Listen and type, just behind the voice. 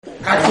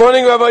Good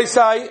morning, Rabbi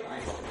Isai.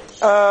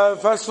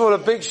 First of all, a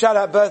big shout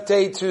out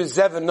birthday to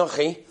Zev and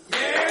Nochi.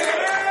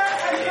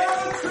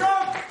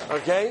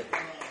 Okay.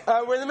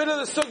 We're in the middle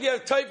of the sugya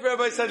of Tofer,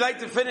 Rabbi Isai. I'd like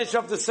to finish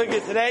off the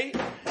sugya today.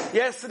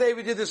 Yesterday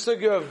we did the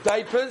sugya of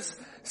diapers.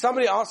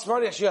 Somebody asked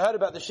me, actually I heard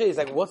about the shit. He's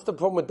like, what's the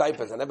problem with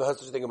diapers? I never heard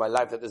such a thing in my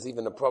life that there's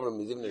even a problem.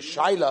 There's even a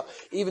shaila,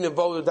 even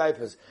involved with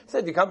diapers. I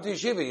said, you come to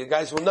yeshiva, you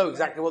guys will know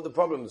exactly what the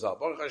problems are.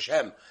 Baruch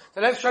Hashem.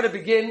 So let's try to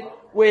begin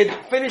with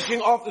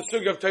finishing off the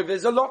sugya of Tofer.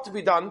 There's a lot to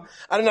be done.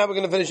 I don't know how we're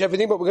going to finish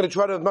everything, but we're going to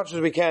try to as much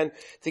as we can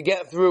to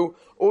get through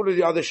all of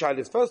the other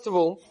shailas. First of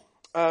all,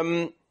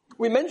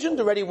 we mentioned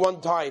already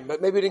one time,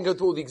 but maybe we didn't go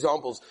through all the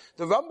examples.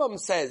 The Rambam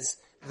says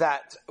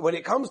that when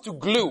it comes to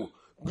glue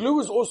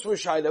is also a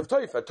shaila of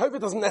Tofer. Tofer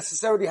doesn't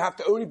necessarily have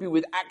to only be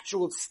with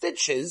actual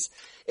stitches.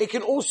 It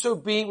can also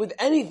be with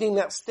anything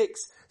that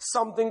sticks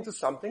something to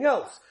something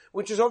else,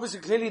 which is obviously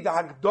clearly the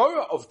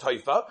Hagdorah of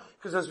Tofer,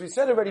 because as we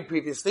said already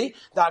previously,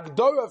 the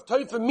Hagdorah of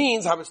Tofer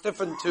means, how it's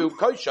different to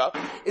kosher,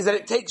 is that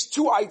it takes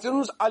two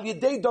items, al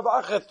yedei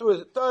davar acher, through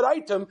a third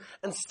item,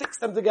 and sticks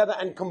them together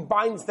and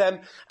combines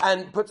them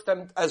and puts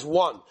them as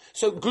one.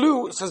 So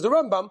glue, says the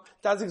Rambam,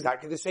 does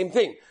exactly the same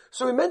thing.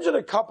 So we mentioned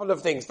a couple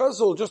of things.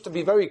 First of all, just to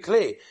be very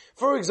clear,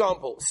 for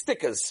example,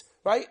 stickers.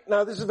 Right?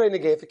 Now this is very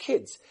negative for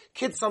kids.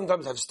 Kids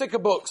sometimes have sticker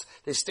books,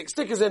 they stick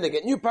stickers in, they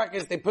get new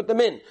packets, they put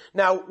them in.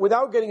 Now,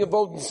 without getting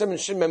involved in Simon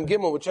Shin Mem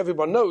Gimel, which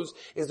everyone knows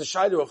is the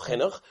Shailu of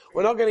Chinuch,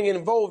 we're not getting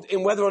involved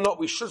in whether or not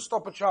we should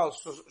stop a child,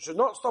 should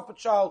not stop a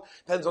child,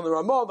 depends on the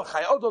Ramah, the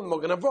Chai Odon, the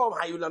Mogen Avram,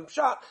 Hayulam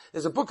Pshat.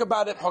 There's a book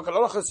about it, Hakal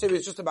Halacha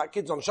series, just about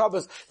kids on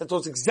Shabbos, that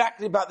talks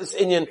exactly about this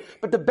inyan.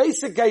 But the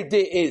basic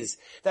idea is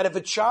that if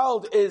a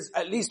child is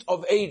at least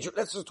of age,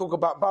 let's just talk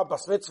about Bar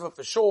Bas Mitzvah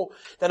for sure,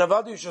 then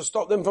Avadu should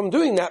stop them from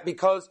doing that,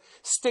 because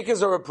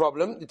stickers are a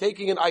problem. You're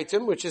taking an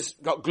item which has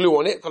got glue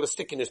on it, got a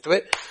stickiness to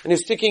it, and you're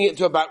sticking it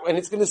to a back, and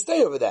it's going to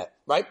stay over there,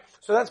 right?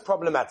 So that's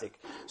problematic.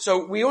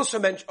 So we also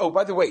mentioned, oh,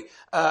 by the way,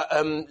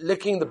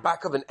 licking the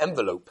back of an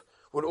envelope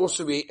would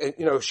also be,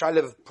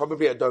 shailev,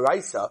 probably a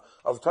doraisa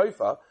of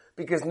tofer,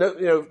 because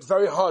it's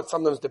very hard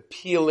sometimes to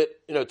peel it,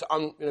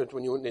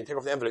 when you take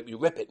off the envelope, you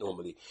rip it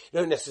normally. You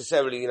don't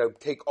necessarily,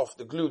 take off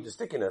the glue, the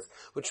stickiness,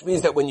 which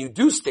means that when you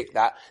do stick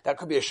that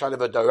could be a shayla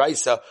of a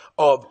doraisa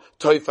of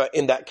tofer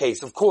in that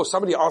case. Of course,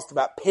 somebody asked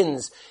about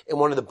pins in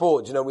one of the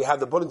boards. We have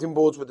the bulletin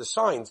boards with the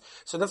signs.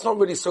 So that's not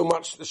really so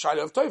much the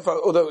shayla of tofer,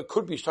 although it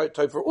could be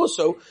tofer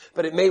also,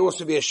 but it may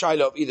also be a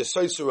shayla of either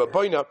sosa or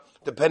boina,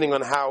 depending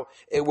on how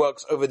it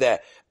works over there.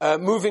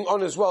 Moving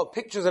on as well,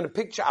 pictures in a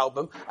picture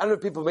album. I don't know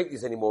if people make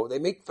these anymore. They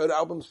make photo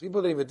albums.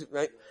 People don't even do,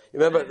 right? You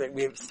remember,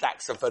 we have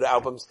stacks of photo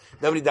albums.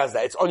 Nobody does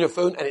that. It's on your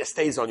phone and it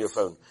stays on your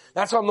phone.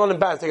 That's why I'm not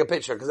embarrassed to take a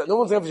picture, because no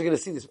one's ever going to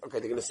see this. Okay,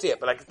 they're going to see it,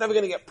 but it's never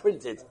going to get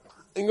printed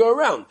and go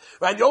around.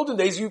 Right? In the olden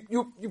days, you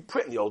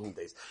print in the olden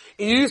days.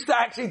 You used to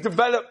actually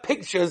develop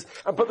pictures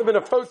and put them in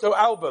a photo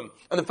album.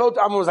 And the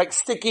photo album was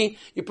sticky.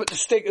 You put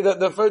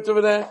the photo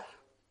over there.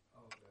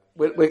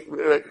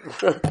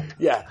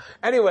 Yeah.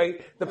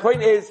 Anyway, the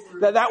point is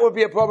that would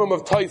be a problem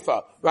of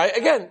tofer, right?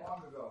 Again,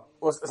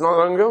 it's not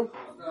long ago?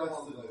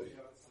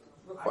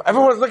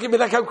 Everyone's looking at me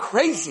like I'm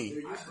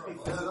crazy.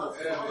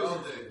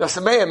 That's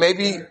a mayor,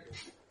 maybe,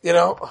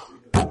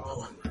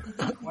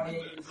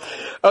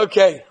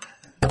 Okay.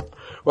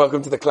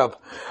 Welcome to the club.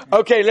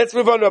 Okay, let's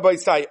move on, Rabbi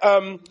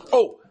Isai.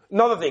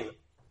 Another thing.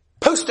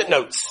 Post-it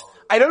notes.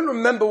 I don't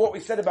remember what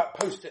we said about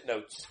post-it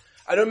notes.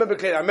 I don't remember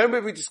clearly. I remember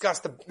we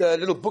discussed the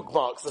little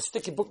bookmarks, the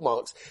sticky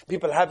bookmarks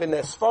people have in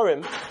their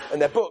sforim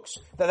and their books.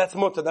 That's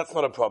mutter, that's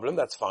not a problem,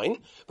 that's fine.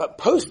 But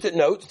post-it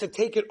notes, to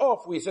take it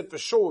off, we said for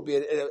sure would be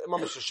a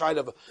mamish shayla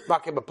of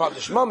makim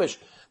b'padish mamish.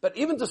 But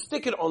even to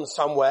stick it on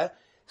somewhere,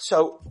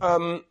 so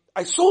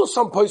I saw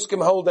some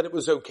poskim hold that it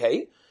was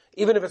okay,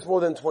 even if it's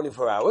more than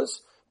 24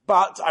 hours.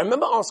 But I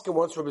remember asking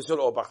once Rabbi Zul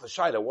Orbach the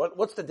Shaila,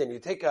 what's the din? You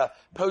take a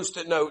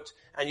post-it note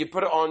and you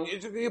put it on,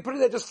 you put it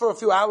there just for a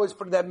few hours,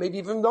 put it there maybe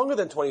even longer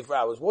than 24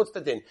 hours. What's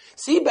the din?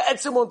 See,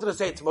 Be'etzim wanted to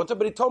say it's mutter,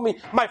 but he told me,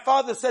 my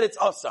father said it's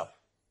asa.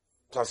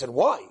 So I said,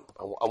 why?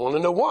 I want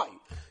to know why.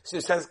 So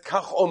he says,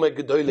 Kach Omer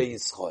Gedoyle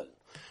Yisrael.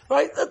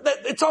 Right?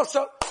 It's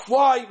asa.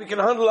 Why? We can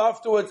handle it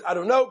afterwards. I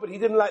don't know, but he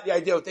didn't like the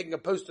idea of taking a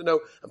post-it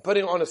note and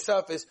putting it on a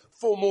surface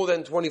for more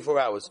than 24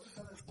 hours.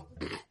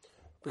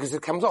 Because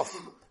it comes off.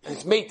 And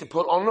it's made to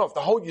put on and off.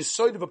 The whole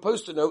yesod of a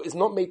post-it note is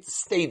not made to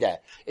stay there.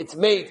 It's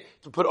made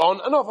to put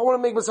on and off. I want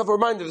to make myself a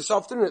reminder this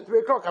afternoon at 3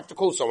 o'clock I have to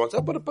call someone. So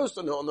I put a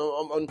post-it note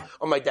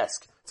on my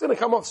desk. It's going to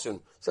come off soon.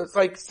 So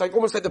it's like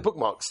almost like the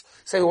bookmarks.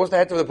 Say, what's the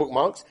head of the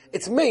bookmarks?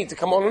 It's made to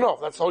come on and off.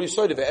 That's the whole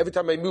yesod of it. Every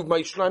time I move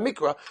my Shlai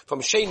Mikra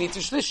from Sheni to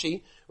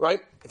Shlishi, right?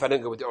 If I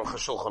don't go with the Aruch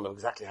HaShulchan of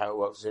exactly how it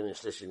works, Sheni and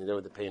Shlishi, you know,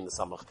 with the pay in the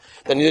Samach.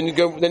 Then you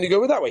go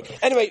with that way.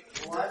 Anyway.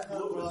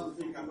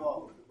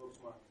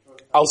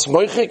 Al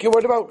Smoichik you're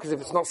worried about? Because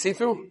if it's not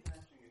see-through?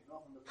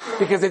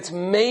 Because it's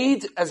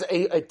made as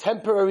a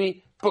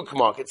temporary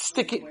bookmark. It's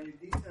sticky. When you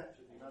detach it,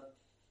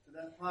 to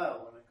that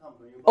file, when it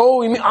comes, when you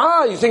Oh,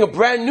 you're saying a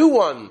brand new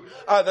one.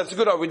 That's a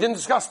good one. We didn't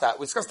discuss that.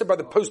 We discussed it by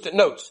the post-it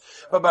notes.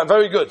 But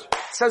very good. It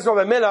says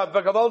Rabbi Mila,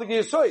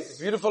 it's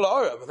beautiful.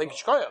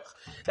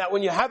 That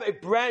when you have a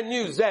brand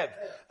new Zev,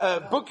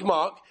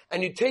 bookmark,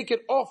 and you take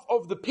it off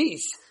of the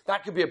piece,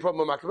 that could be a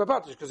problem with Makabah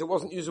Patish, because it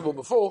wasn't usable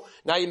before.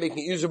 Now you're making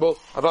it usable.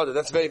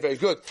 That's very, very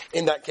good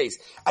in that case.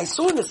 I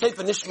saw in the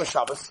Sefer Nishma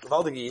Shabbos,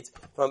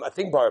 from, I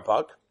think, Borough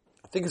Park.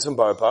 I think it's from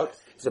Borough Park.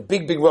 He's a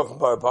big world from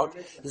Borough Park.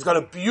 He's got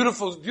a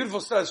beautiful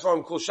studies for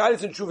him called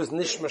Shailis and Shuvas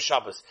Nishma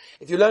Shabbos.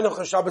 If you learn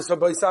on Shabbos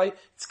Rabbeisai,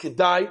 it's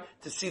kedai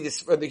to see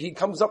this. He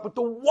comes up with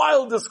the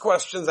wildest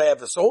questions I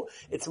ever saw.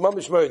 It's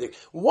mamish meridik.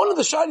 One of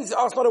the Shailis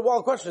asked not a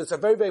wild question. It's a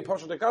very, very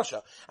posh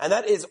kasha, and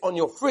that is on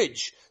your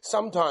fridge.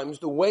 Sometimes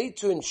the way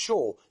to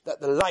ensure that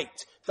the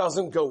light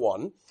doesn't go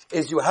on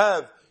is you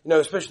have,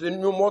 especially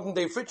in modern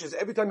day fridges,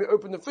 every time you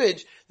open the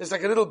fridge, there's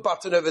like a little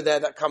button over there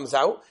that comes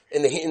out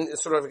in the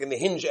sort of like in the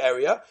hinge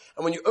area.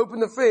 And when you open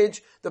the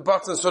fridge, the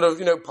button sort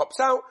of, pops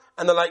out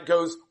and the light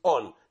goes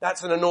on.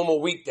 That's on a normal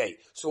weekday.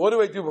 So what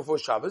do I do before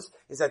Shabbos?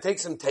 Is I take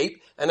some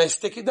tape and I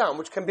stick it down,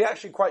 which can be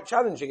actually quite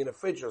challenging in a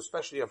fridge or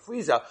especially a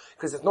freezer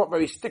because it's not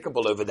very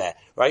stickable over there,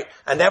 right?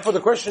 And therefore the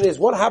question is,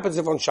 what happens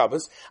if on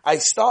Shabbos I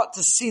start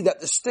to see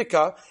that the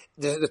sticker,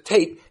 the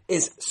tape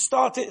is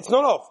starting, it's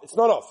not off,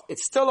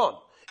 it's still on.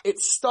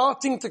 It's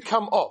starting to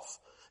come off.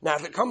 Now,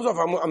 if it comes off,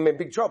 I'm in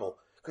big trouble.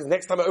 Because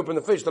next time I open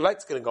the fridge, the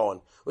light's going to go on.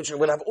 Which I'm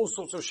going to have all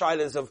sorts of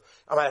shilas of,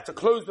 I might have to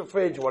close the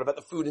fridge. What about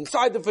the food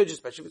inside the fridge?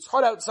 Especially if it's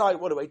hot outside.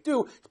 What do I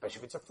do? Especially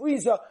if it's a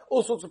freezer.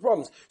 All sorts of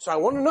problems. So I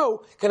want to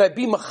know, can I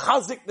be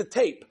machazik the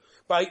tape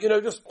by,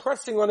 just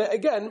pressing on it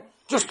again,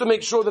 just to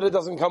make sure that it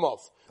doesn't come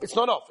off. It's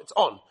not off, it's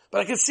on. But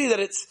I can see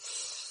that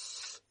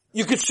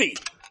you could see.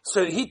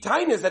 So he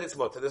tines that it's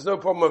mutter. There's no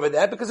problem over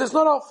there because it's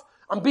not off.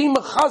 I'm being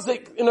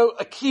machazik,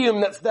 a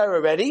kiyum that's there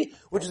already,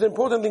 which is an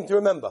important thing to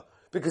remember.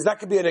 Because that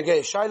could be an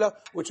agay shaila,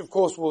 which of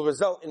course will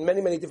result in many,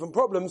 many different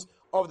problems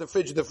of the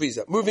fridge and the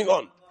freezer. Moving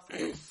on.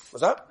 What's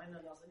that?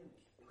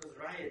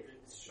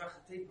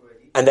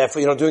 And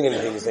therefore you're not doing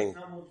anything, you're saying.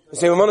 You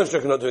say,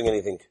 you're not doing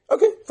anything.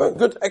 Okay, fine,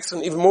 good,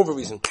 excellent, even more of a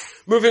reason.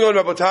 Moving on,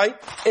 Rabbotai,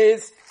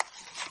 is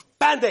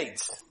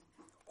Band-Aids.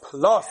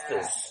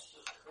 Plasters.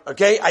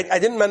 Okay, I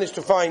didn't manage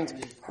to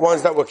find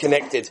ones that were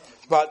connected,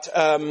 but,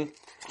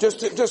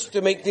 just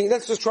to make things,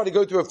 let's just try to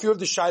go through a few of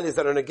the shilas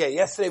that are negay.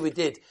 Yesterday we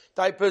did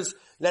diapers,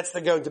 let's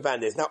then go into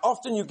Band-Aids. Now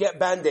often you get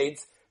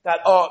Band-Aids that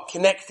are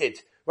connected,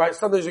 right?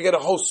 Sometimes you get a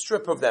whole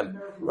strip of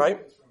them, right?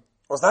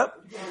 What's that?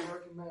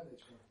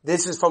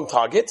 This is from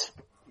Target.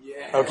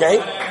 Okay?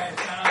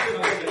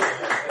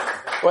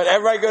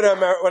 Whenever I go to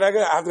America,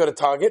 I have to go to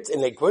Target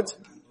in Lakewood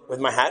with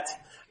my hat.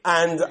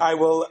 And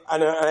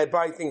I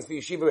buy things for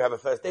yeshiva. We have a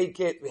first aid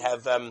kit. We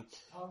have,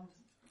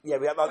 we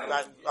have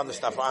other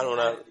stuff. I don't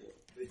know.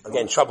 I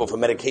get in trouble for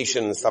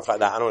medication and stuff like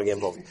that. I don't want to get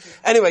involved.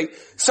 Anyway,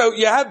 so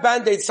you have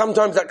Band-Aids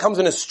sometimes that comes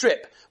in a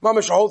strip,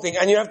 mamash a whole thing,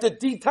 and you have to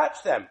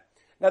detach them.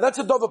 Now that's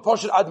a dover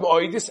poshet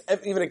admoidis.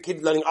 Even a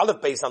kid learning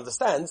Aleph base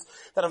understands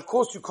that of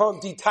course you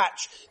can't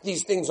detach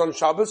these things on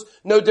Shabbos.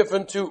 No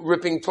different to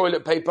ripping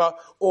toilet paper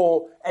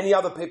or any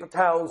other paper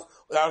towels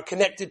that are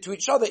connected to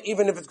each other.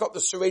 Even if it's got the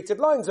serrated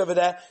lines over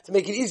there to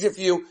make it easier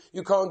for you,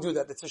 you can't do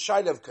that. It's a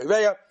shaila of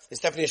koreya. It's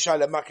definitely a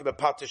shaila of makibah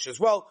patish as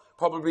well.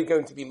 Probably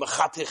going to be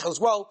machatich as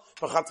well.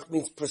 Machatich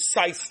means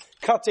precise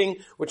cutting,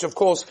 which of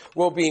course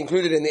will be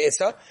included in the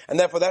issa, and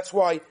therefore that's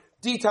why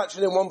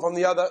detaching them one from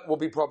the other will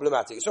be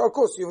problematic. So of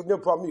course you have no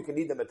problem, you can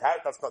leave them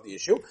attached, that's not the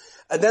issue.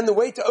 And then the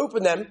way to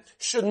open them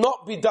should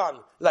not be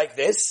done like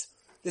this.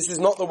 This is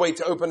not the way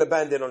to open a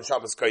Band-Aid on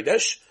Shabbos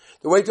Kodesh.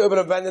 The way to open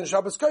a Band-Aid on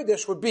Shabbos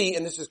Kodesh would be,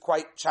 and this is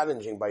quite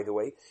challenging by the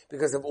way,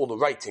 because of all the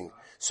writing.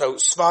 So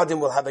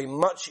Sfardim will have a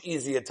much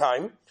easier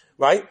time,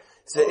 right?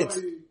 So it's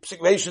two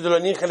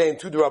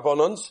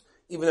Rabbanons.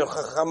 Even though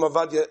Chacham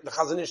Avadia, the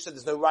Chazon Ish said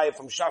there's no riot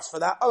from Shas for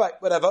that. Alright,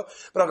 whatever.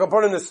 But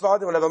Akaponim the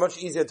Sfardim will have a much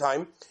easier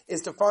time,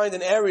 is to find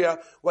an area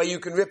where you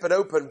can rip it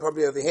open,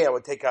 probably over here. I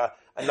would take a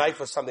knife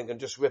or something and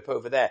just rip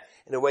over there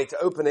in a way to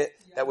open it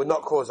that would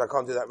not cause, I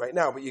can't do that right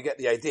now, but you get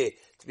the idea.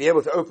 To be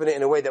able to open it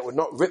in a way that would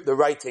not rip the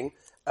writing.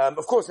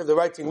 Of course, if the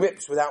writing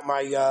rips without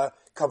my,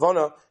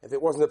 kavana, if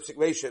it wasn't a psik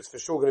ratio, it's for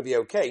sure going to be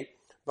okay.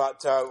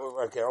 But,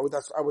 okay,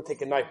 I would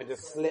take a knife and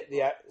just slit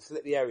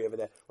the area over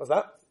there. What's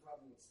that?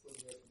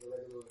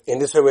 In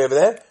this way over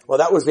there? Well,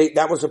 that was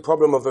the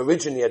problem of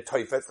originally a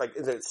Tofer. It's like,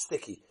 it's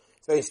sticky.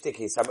 It's very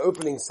sticky. So I'm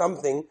opening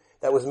something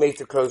that was made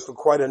to close for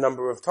quite a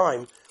number of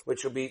time,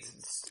 which will be,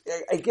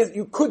 I guess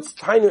you could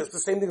kind of, it's the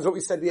same thing as what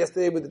we said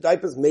yesterday with the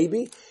diapers,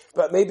 maybe,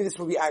 but maybe this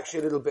will be actually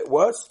a little bit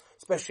worse,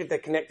 especially if they're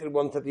connected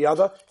one to the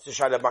other. It's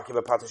a Shaila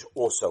Makiva Patish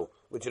also,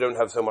 which you don't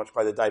have so much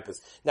by the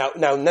diapers. Now,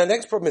 the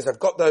next problem is I've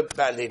got the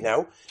Band-Aid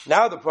now.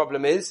 Now the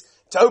problem is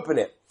to open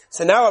it.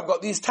 So now I've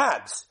got these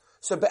tabs.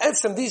 So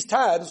be'etzem, these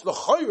tabs,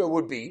 l'choira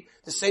would be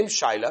the same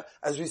shaila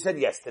as we said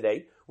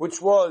yesterday, which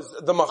was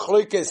the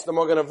Machlokes, the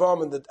Magen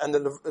Avraham, and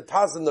the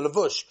Taz and the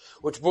Levush,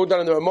 which brought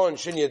down in the Ramon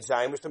Shin Yud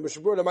Zayin, which the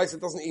Mishabur the Maisa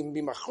doesn't even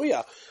be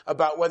machriya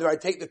about whether I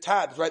take the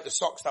tabs, right, the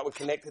socks that were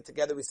connected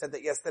together. We said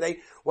that yesterday,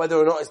 whether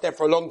or not it's there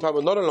for a long time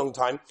or not a long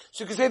time.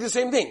 So you could say the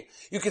same thing.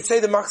 You could say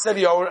the Machzor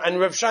Yair and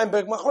Rav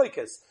Scheinberg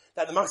Machlokes.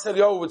 That the Machzor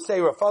Yair would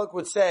say, Rav Falk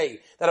would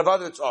say, that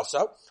Avada it's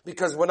also,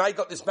 because when I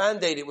got this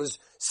Band-Aid, it was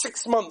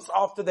 6 months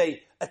after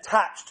they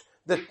attached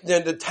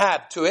the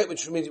tab to it,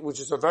 which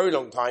is a very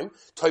long time,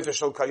 Tofer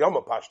shel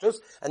kayama pashtus,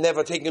 and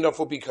never taking it off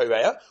will be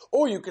korea.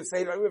 Or you could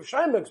say, like with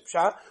Scheinberg's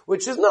pshat,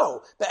 which is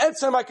no. The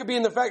etzem I could be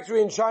in the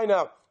factory in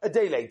China a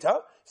day later,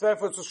 so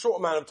therefore it's a short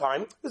amount of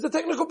time. There's a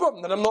technical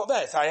problem that I'm not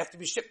there, so I have to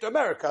be shipped to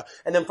America,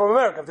 and then from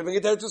America I have to bring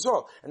it down to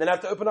Israel, and then I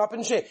have to open up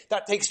and share.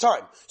 That takes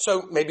time.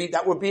 So maybe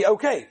that would be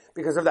okay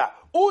because of that.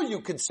 Or you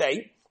could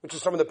say, which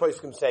is some of the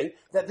poskim say,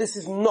 that this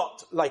is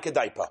not like a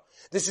diaper.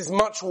 This is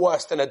much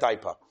worse than a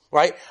diaper,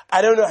 right?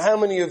 I don't know how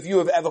many of you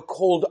have ever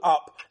called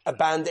up a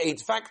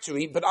Band-Aid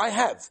factory, but I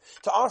have,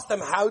 to ask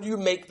them, how do you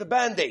make the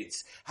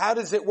Band-Aids? How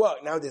does it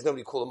work? Nowadays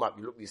nobody call them up.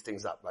 You look these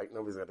things up, right?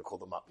 Nobody's going to call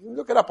them up. You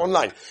look it up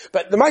online.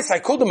 But the mice, I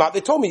called them up.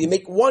 They told me you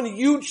make one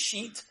huge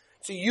sheet.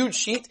 It's a huge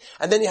sheet.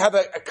 And then you have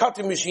a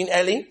cutting machine,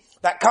 Ellie,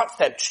 that cuts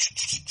them.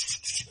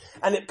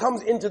 And it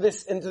comes into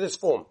this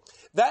form.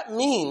 That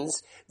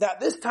means that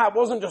this tab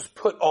wasn't just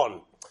put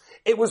on.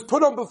 It was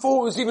put on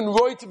before it was even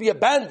roid to be a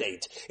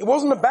Band-Aid. It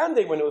wasn't a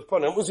Band-Aid when it was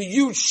put on. It was a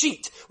huge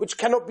sheet, which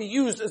cannot be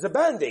used as a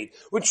Band-Aid.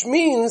 Which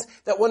means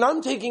that when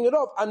I'm taking it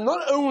off, I'm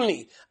not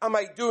only am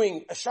I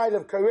doing a shaila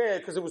of korea,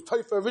 because it was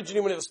tofer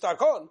originally when it was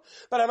stuck on,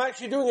 but I'm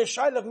actually doing a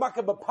shaila of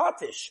makabah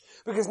patish,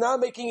 because now I'm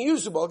making it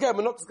usable. Again,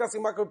 we're not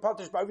discussing makabah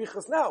patish by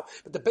Richas now,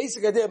 but the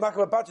basic idea of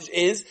makabah patish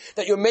is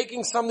that you're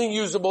making something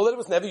usable that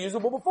was never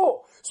usable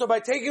before. So by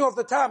taking off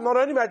the tab, not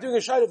only am I doing a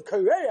shaila of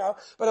korea,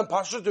 but I'm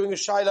partially doing a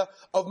shaila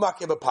of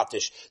makabah patish.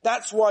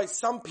 That's why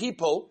some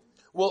people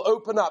will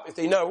open up, if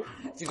they know,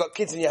 if you've got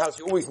kids in your house,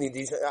 you always need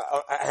these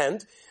at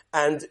hand,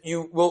 and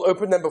you will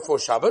open them before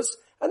Shabbos,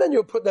 and then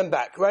you'll put them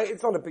back, right?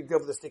 It's not a big deal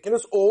for the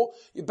stickiness, or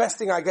the best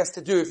thing, I guess,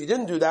 to do if you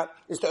didn't do that,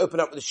 is to open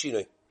up with a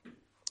shinoi.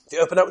 If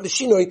you open up with the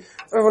shinoi,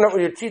 open up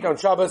with your teeth on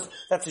Shabbos,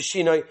 that's a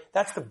shinoi.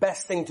 That's the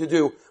best thing to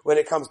do when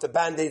it comes to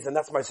Band-Aids, and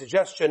that's my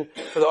suggestion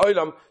for the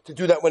Olam, to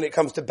do that when it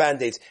comes to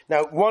Band-Aids.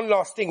 Now, one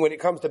last thing when it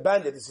comes to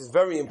Band-Aids, this is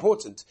very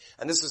important,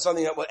 and this is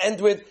something that we'll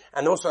end with,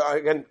 and also,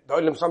 again, the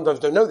Olam sometimes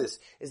don't know this,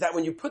 is that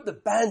when you put the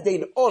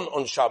Band-Aid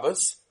on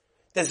Shabbos,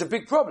 there's a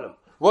big problem.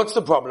 What's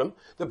the problem?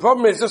 The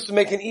problem is, just to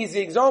make an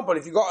easy example,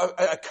 if you got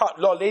a cut,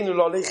 lo leinu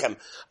lo lechem,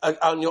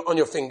 on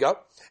your finger,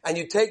 and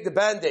you take the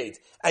Band-Aid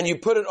and you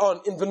put it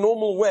on in the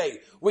normal way,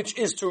 which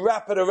is to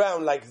wrap it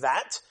around like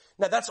that,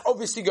 now that's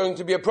obviously going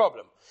to be a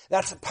problem.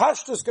 That's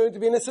pashtus going to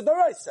be an Issa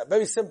D'Oraisa.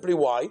 Very simply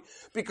why?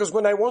 Because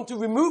when I want to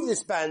remove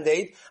this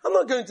Band-Aid, I'm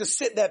not going to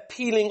sit there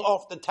peeling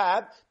off the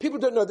tab. People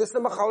don't know this, the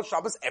Machal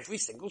Shabbos every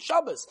single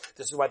Shabbos.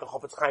 This is why the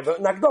Chofetz Chaim wrote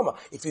in Akdama.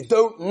 If you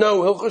don't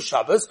know Hilchos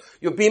Shabbos,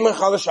 you'll be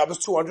Machal Shabbos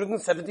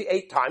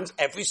 278 times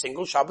every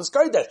single Shabbos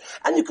Kodesh.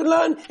 And you can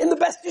learn in the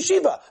best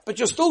yeshiva. But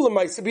you're still the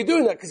mice to be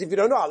doing that, because if you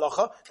don't know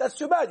halacha, that's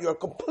too bad. You're a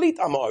complete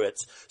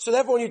Amoritz. So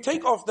therefore when you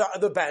take off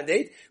the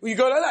Band-Aid, you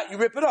go like that, you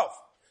rip it off.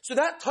 So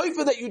that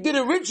tofer that you did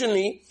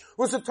originally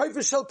was a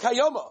tofer shel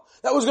kayama.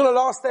 That was going to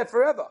last there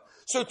forever.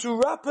 So to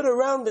wrap it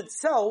around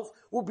itself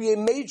will be a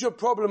major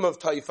problem of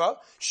tofer,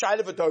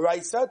 shaila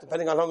v'doraisa,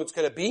 depending on how long it's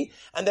going to be,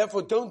 and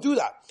therefore don't do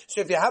that.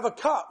 So if you have a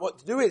cut, what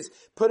to do is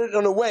put it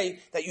in a way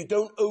that you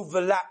don't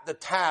overlap the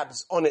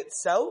tabs on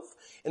itself,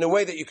 in a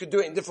way that you could do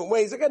it in different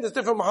ways. Again, there's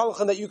different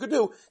mahalachan that you could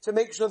do to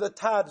make sure the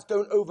tabs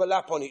don't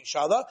overlap on each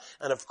other.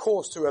 And of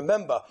course, to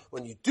remember,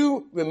 when you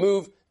do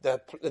remove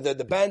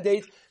the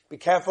Band-Aid, be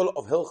careful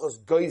of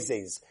Hilchos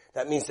Goizes.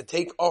 That means to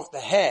take off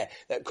the hair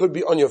that could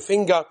be on your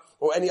finger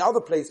or any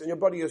other place on your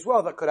body as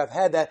well that could have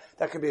hair there.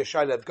 That could be a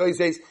shaila of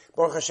Goizes.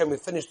 Baruch Hashem, we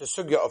finished the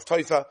sugya of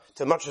Tofer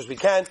as much as we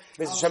can.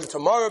 Mr. Hashem,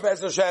 tomorrow,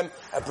 Be'ez Hashem,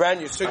 a brand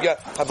new sugya.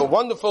 Have a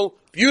wonderful,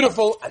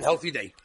 beautiful, and healthy day.